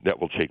That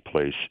will take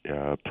place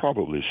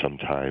probably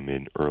sometime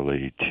in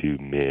early to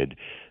mid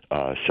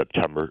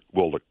September.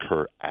 Will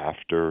occur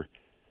after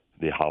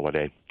the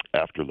holiday,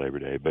 after Labor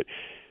Day, but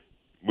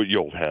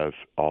you'll have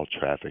all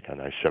traffic on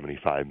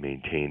I-75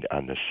 maintained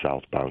on the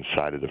southbound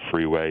side of the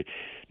freeway.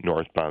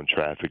 Northbound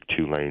traffic,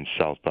 2 lanes,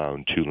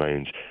 southbound 2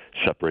 lanes,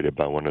 separated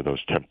by one of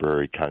those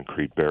temporary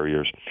concrete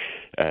barriers.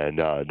 And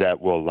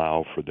that will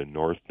allow for the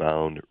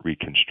northbound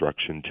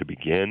reconstruction to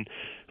begin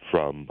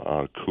from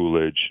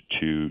Coolidge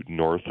to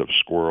north of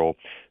Squirrel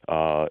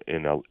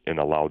and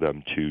allow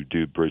them to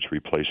do bridge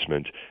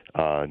replacement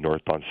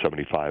northbound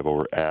 75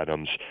 over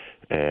Adams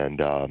and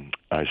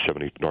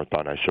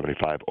northbound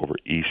I-75 over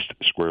East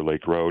Square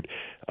Lake Road,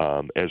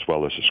 as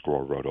well as the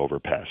Squirrel Road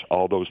overpass.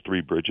 All those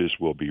 3 bridges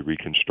will be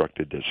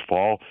reconstructed this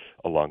fall,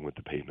 along with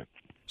the pavement.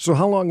 So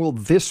how long will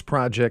this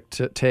project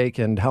take,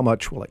 and how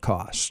much will it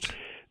cost?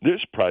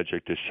 This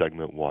project is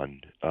segment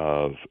 1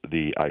 of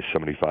the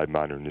I-75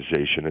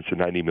 modernization. It's a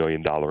 $90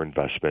 million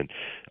investment,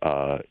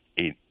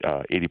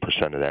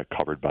 80% of that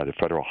covered by the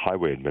Federal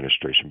Highway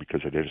Administration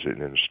because it is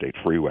an interstate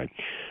freeway.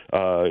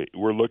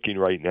 We're looking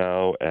right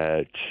now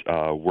at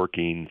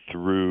working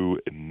through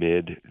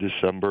mid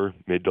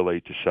to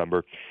late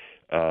December.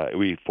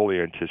 We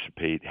fully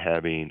anticipate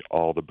having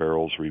all the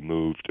barrels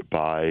removed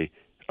by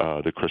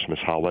the Christmas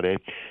holiday,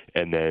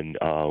 and then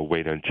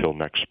wait until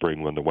next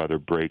spring when the weather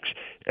breaks,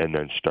 and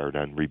then start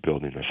on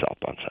rebuilding the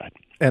southbound side.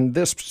 And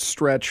this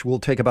stretch will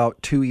take about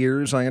 2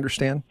 years, I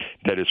understand?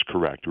 That is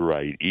correct,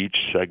 right. Each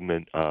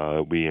segment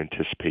we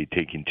anticipate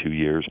taking 2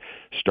 years,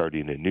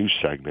 starting a new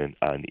segment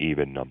on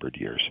even-numbered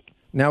years.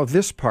 Now,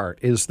 this part,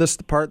 is this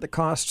the part that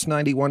costs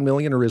 $91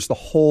 million, or is the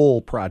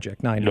whole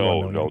project $91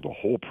 million? No, the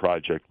whole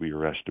project we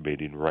are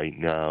estimating right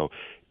now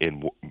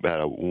in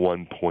about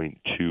 $1.2,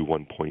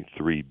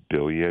 $1.3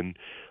 billion.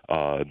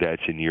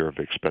 That's in year of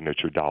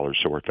expenditure dollars,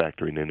 so we're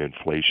factoring in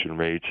inflation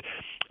rates.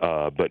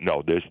 But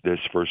no, this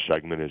first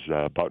segment is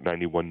about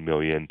 $91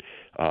 million,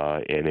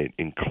 and it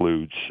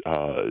includes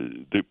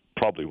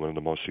probably one of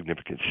the most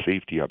significant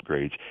safety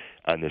upgrades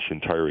on this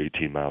entire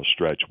 18-mile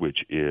stretch,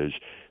 which is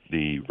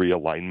the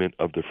realignment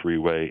of the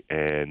freeway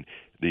and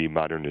the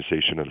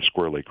modernization of the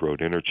Square Lake Road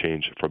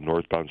interchange from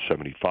northbound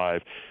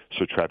 75,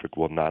 so traffic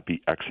will not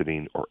be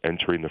exiting or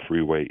entering the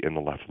freeway in the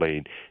left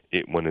lane.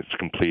 When it's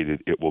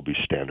completed, it will be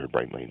standard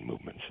right lane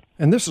movements.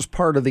 And this is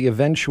part of the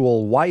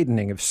eventual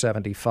widening of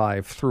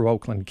 75 through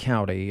Oakland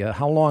County.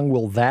 How long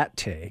will that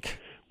take?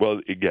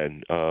 Well,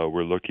 again,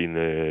 we're looking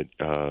at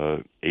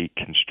 8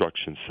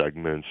 construction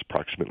segments,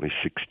 approximately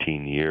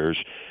 16 years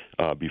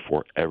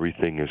before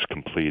everything is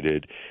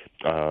completed.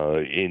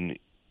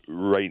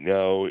 Right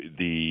now,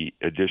 the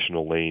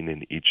additional lane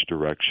in each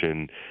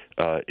direction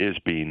is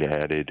being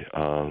added.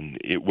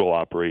 It will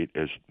operate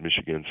as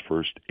Michigan's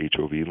first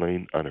HOV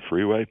lane on a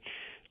freeway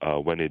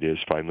when it is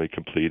finally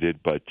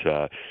completed. But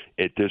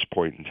at this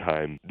point in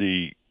time,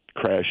 the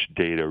crash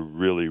data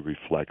really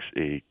reflects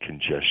a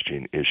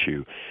congestion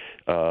issue.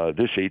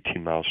 This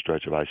 18-mile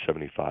stretch of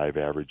I-75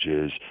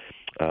 averages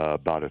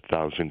about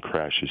 1,000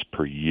 crashes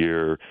per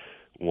year.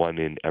 1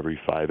 in every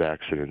 5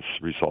 accidents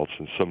results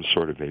in some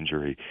sort of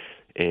injury.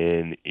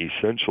 And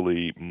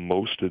essentially,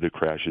 most of the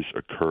crashes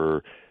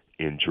occur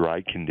in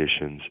dry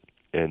conditions,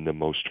 and the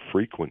most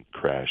frequent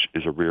crash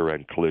is a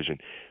rear-end collision,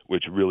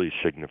 which really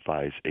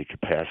signifies a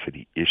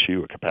capacity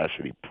issue, a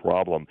capacity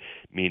problem,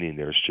 meaning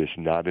there's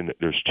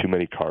too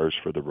many cars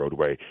for the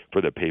roadway,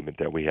 for the pavement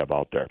that we have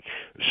out there.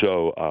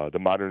 So the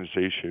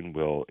modernization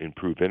will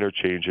improve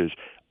interchanges,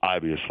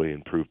 obviously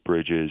improve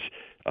bridges,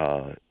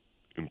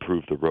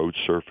 improve the road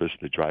surface,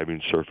 the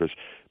driving surface,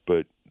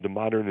 but the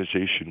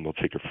modernization will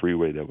take a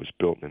freeway that was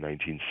built in the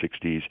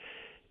 1960s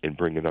and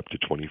bring it up to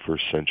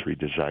 21st century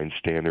design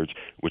standards,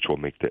 which will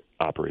make the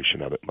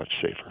operation of it much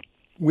safer.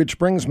 Which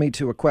brings me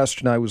to a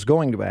question I was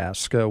going to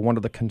ask. One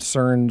of the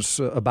concerns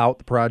about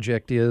the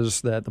project is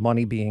that the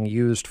money being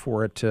used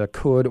for it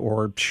could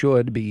or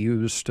should be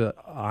used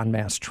on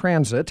mass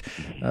transit.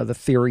 The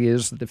theory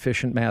is that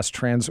efficient mass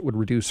transit would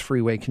reduce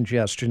freeway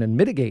congestion and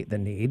mitigate the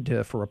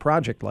need for a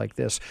project like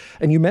this.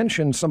 And you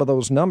mentioned some of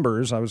those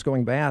numbers. I was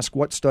going to ask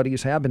what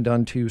studies have been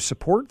done to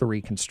support the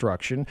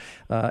reconstruction,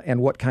 and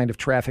what kind of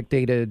traffic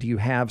data do you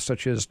have,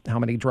 such as how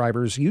many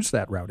drivers use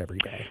that route every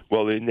day?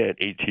 Well, in that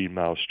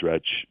 18-mile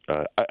stretch,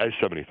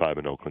 I-75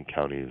 in Oakland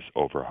County is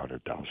over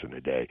 100,000 a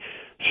day.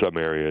 Some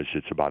areas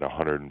it's about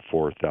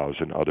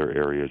 104,000. Other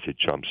areas it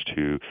jumps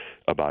to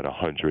about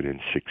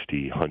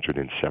 160,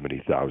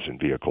 170,000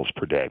 vehicles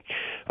per day.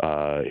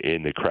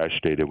 In the crash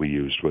data we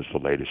used was the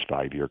latest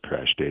 5-year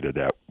crash data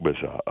that was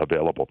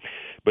available.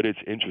 But it's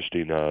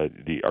interesting,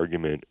 the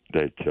argument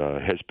that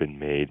has been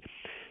made.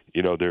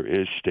 You know, there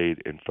is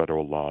state and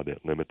federal law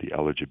that limit the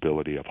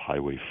eligibility of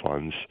highway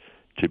funds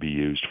to be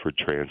used for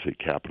transit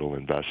capital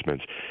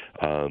investments.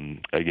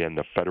 Again,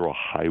 the Federal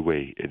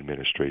Highway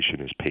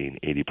Administration is paying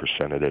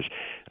 80% of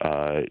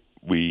this.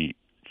 We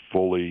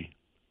fully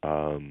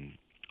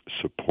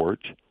support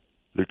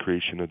the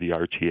creation of the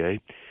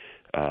RTA,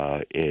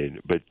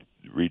 but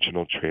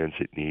regional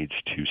transit needs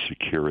to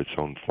secure its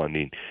own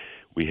funding.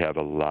 We have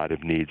a lot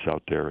of needs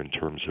out there in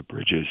terms of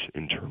bridges,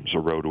 in terms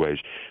of roadways.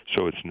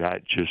 So it's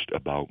not just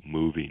about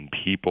moving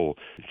people,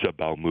 it's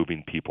about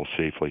moving people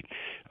safely.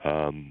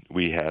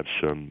 We have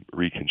some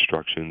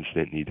reconstructions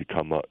that need to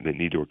come up, that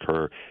need to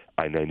occur.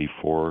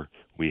 I-94,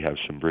 we have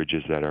some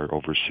bridges that are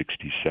over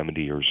 60,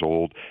 70 years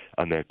old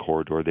on that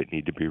corridor that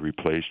need to be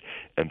replaced.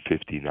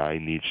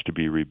 M59 needs to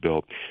be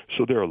rebuilt.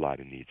 So there are a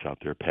lot of needs out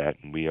there, Pat,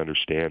 and we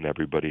understand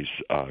everybody's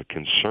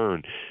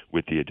concern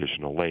with the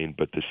additional lane,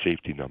 but the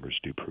safety numbers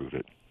do prove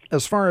it.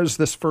 As far as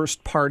this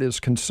first part is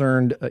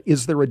concerned,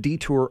 is there a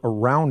detour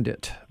around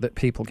it that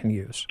people can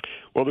use?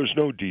 Well, there's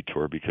no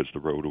detour because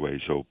the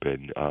roadway's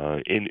open.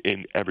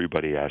 And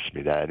everybody asks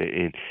me that.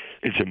 And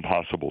it's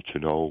impossible to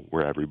know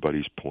where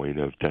everybody's point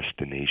of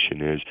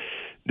destination is.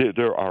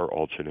 There are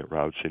alternate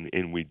routes,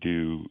 and we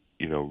do,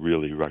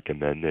 really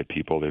recommend that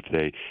people, if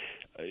they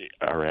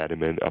are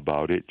adamant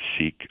about it,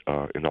 seek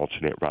an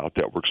alternate route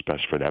that works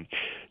best for them.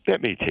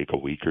 That may take a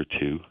week or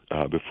two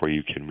before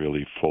you can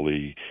really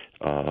fully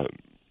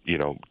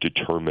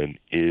determine,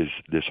 is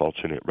this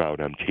alternate route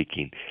I'm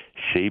taking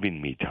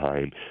saving me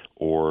time,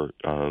 or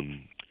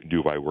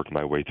do I work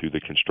my way through the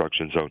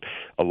construction zone?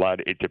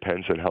 It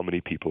depends on how many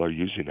people are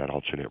using that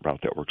alternate route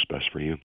that works best for you.